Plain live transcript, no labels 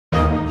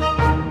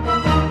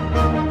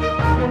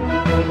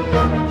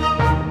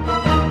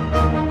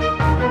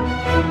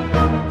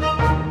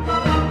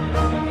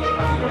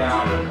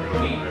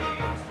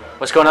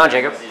What's going on,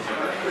 Jacob?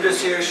 We're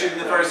just here shooting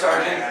the first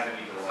sergeant.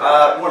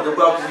 Wanted to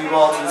welcome you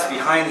all to this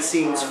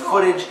behind-the-scenes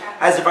footage.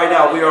 As of right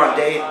now, we are on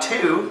day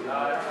 2,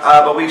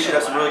 but we should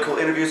have some really cool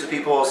interviews with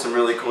people, some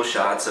really cool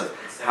shots of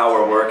how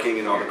we're working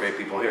and all the great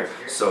people here.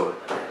 So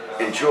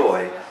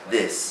enjoy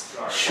this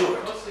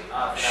short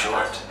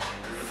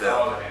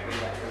film.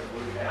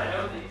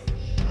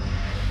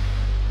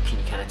 Can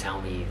you kind of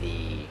tell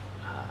me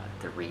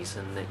the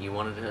reason that you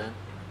wanted to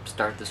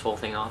start this whole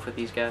thing off with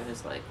these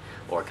guys, like,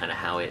 or kind of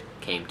how it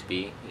came to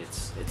be,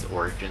 its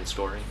origin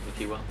story, if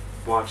you will?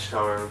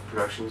 Watchtower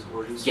Productions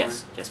origin story?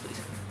 Yes,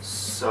 please.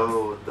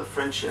 So the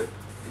friendship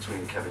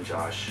between Kevin,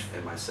 Josh,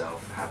 and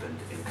myself happened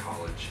in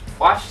college.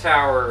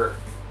 Watchtower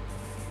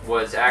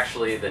was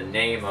actually the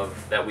name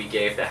that we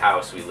gave the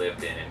house we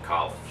lived in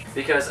college.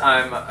 Because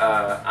I'm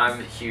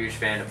a huge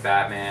fan of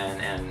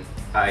Batman, and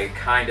I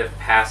kind of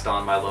passed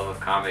on my love of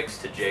comics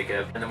to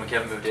Jacob. And then when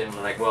Kevin moved in,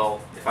 we're like,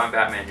 well, if I'm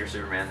Batman, you're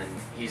Superman, then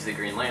he's the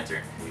Green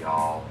Lantern. We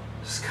all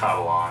just got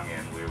along,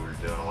 and we were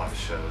doing a lot of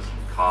shows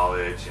in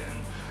college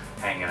and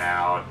hanging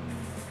out,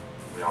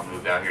 and we all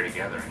moved out here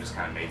together, and just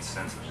kind of made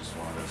sense. It was just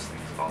one of those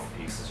things of all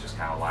the pieces just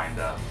kind of lined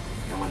up.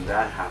 And when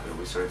that happened,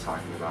 we started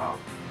talking about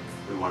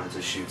we wanted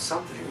to shoot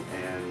something,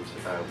 and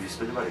we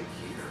spent about a year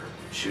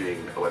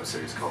shooting a web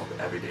series called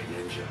Everyday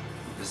Ninja.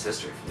 This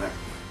history from there.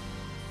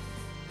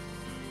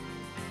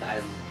 I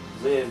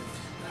lived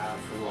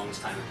for the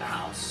longest time at the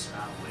house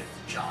with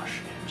Josh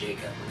and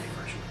Jacob when they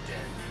first moved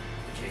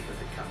in. Jacob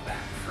had come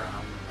back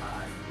from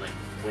like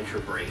winter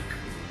break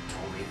and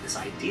told me this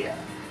idea.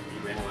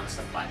 He ran a lot of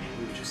stuff by me.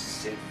 We would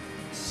just sit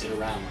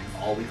around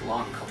like all week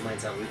long, a couple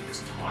nights out a week,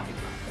 just talking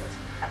about this.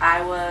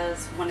 I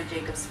was one of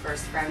Jacob's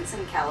first friends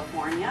in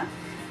California,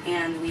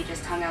 and we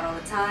just hung out all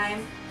the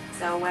time.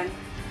 So when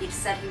he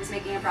said he was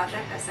making a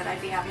project, I said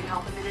I'd be happy to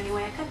help him in any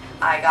way I could.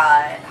 I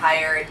got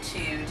hired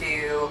to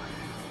do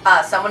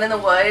Someone in the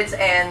Woods,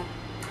 and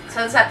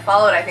since that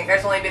followed, I think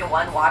there's only been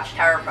one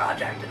Watchtower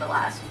project in the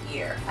last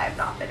year I have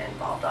not been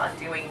involved on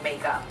doing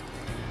makeup.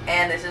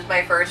 And this is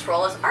my first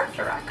role as art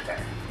director.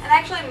 And I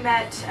actually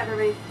met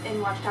everybody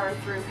in Watchtower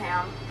through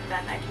Pam.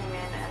 Then I came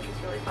in, and it was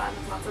really fun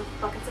with lots of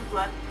buckets of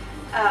blood.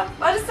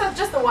 Well,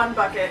 just the one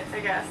bucket,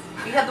 I guess.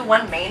 We had the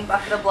one main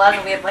bucket of blood,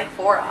 and we had like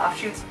 4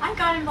 offshoots. I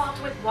got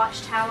involved with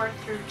Watchtower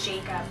through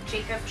Jacob.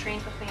 Jacob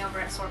trains with me over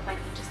at Swordplay.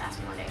 He just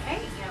asked me one day,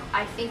 hey,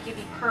 I think you'd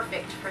be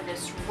perfect for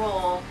this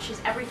role. She's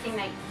everything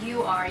that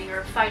you are. You're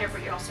a fighter,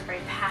 but you're also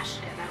very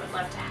passionate, and I would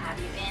love to have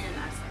you in. And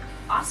I was like,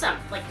 awesome,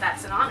 like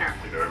that's an honor.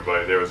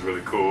 Everybody there was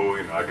really cool.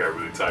 I got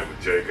really tight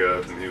with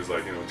Jacob, and he was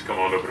like, come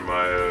on over to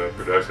my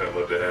production. I'd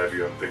love to have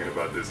you. I'm thinking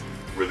about this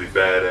really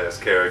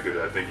badass character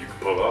that I think you can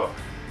pull off.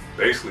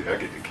 Basically, I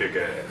get to kick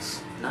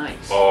ass.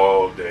 Nice.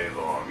 All day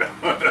long.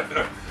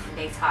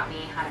 They taught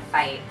me how to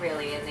fight,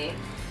 really, and they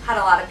had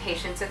a lot of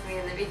patience with me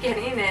in the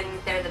beginning, and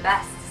they're the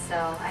best,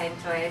 so I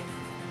enjoyed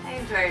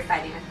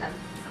fighting with them.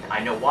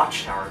 I know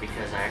Watchtower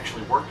because I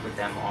actually worked with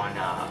them on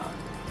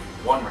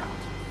One Round.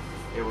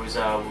 It was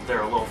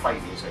they're a little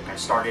fight music. I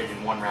started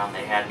in One Round.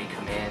 They had me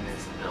come in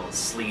as a little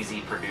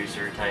sleazy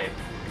producer type.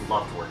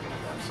 Loved working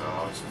with them, so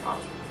I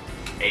was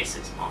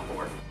aces on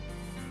board.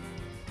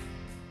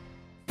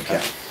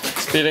 Okay.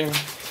 Speeding.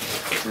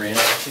 Coming.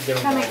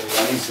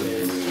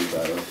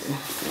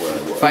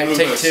 Fight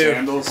take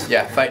 2.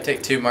 Yeah, fight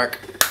take 2, Mark.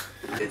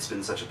 It's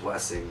been such a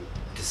blessing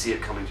to see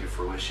it coming to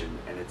fruition,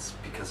 and it's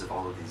because of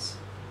all of these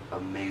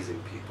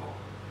amazing people.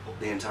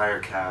 The entire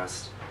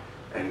cast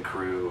and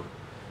crew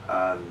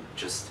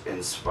just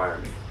inspire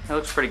me. That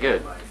looks pretty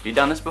good. Have you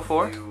done this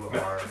before? You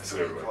are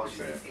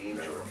an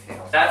angel.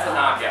 That's a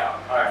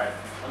knockout. Alright,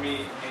 let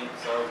me,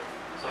 so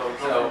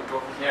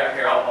yeah,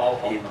 here, I'll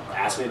He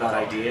asked me about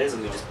ideas,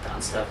 and we just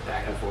bounced stuff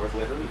back and forth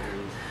with him.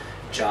 And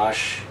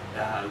Josh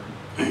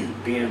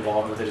being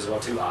involved with it as well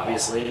too.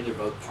 Obviously, they're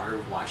both part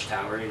of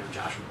Watchtower.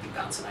 Josh would be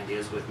bouncing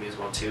ideas with me as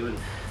well too, and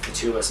the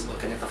two of us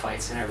looking at the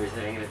fights and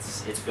everything. And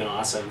it's been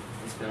awesome.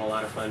 It's been a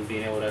lot of fun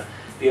being able to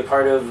be a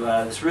part of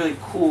this really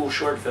cool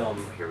short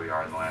film. Here we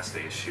are in the last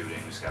day of shooting.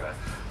 We just got a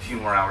few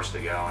more hours to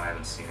go, and I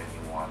haven't seen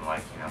anyone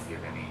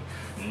give any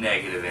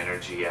negative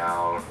energy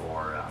out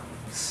or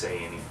say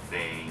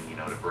anything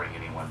to bring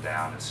anyone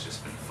down. It's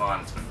just been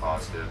fun. It's been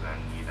positive, and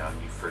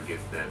you forget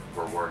that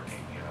we're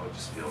working. It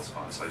just feels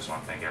fun. So I just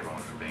want to thank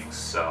everyone for being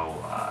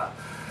so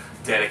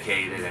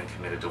dedicated and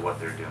committed to what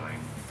they're doing.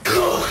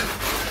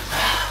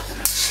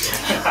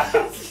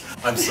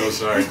 I'm so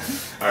sorry.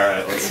 All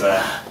right, let's.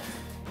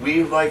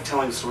 We like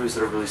telling stories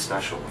that are really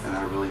special and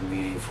that are really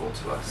meaningful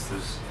to us.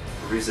 There's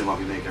a reason why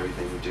we make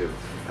everything we do,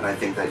 and I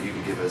think that you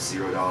can give us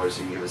 $0,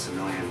 you can give us $1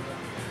 million.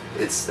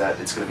 It's going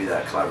to be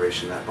that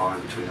collaboration, that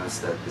bond between us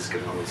that is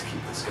going to always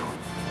keep this going.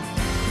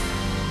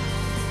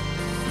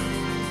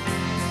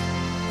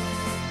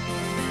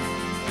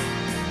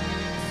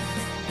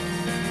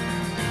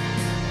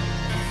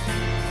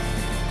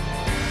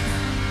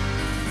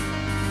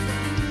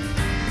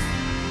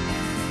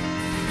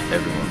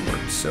 Everyone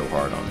worked so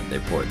hard on it. They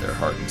poured their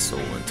heart and soul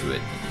into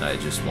it, and I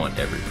just want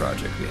every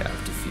project we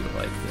have to feel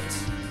like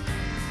this.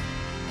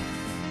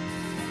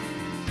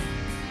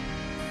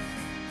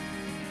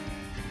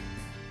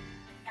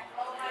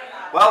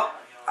 Well,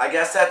 I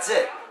guess that's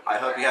it. I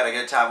hope you had a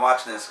good time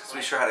watching this, because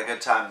we sure had a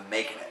good time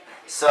making it.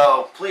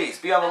 So please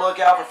be on the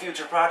lookout for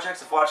future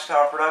projects of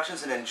Watchtower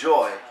Productions and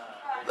enjoy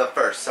The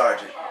First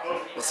Sergeant.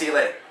 We'll see you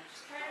later.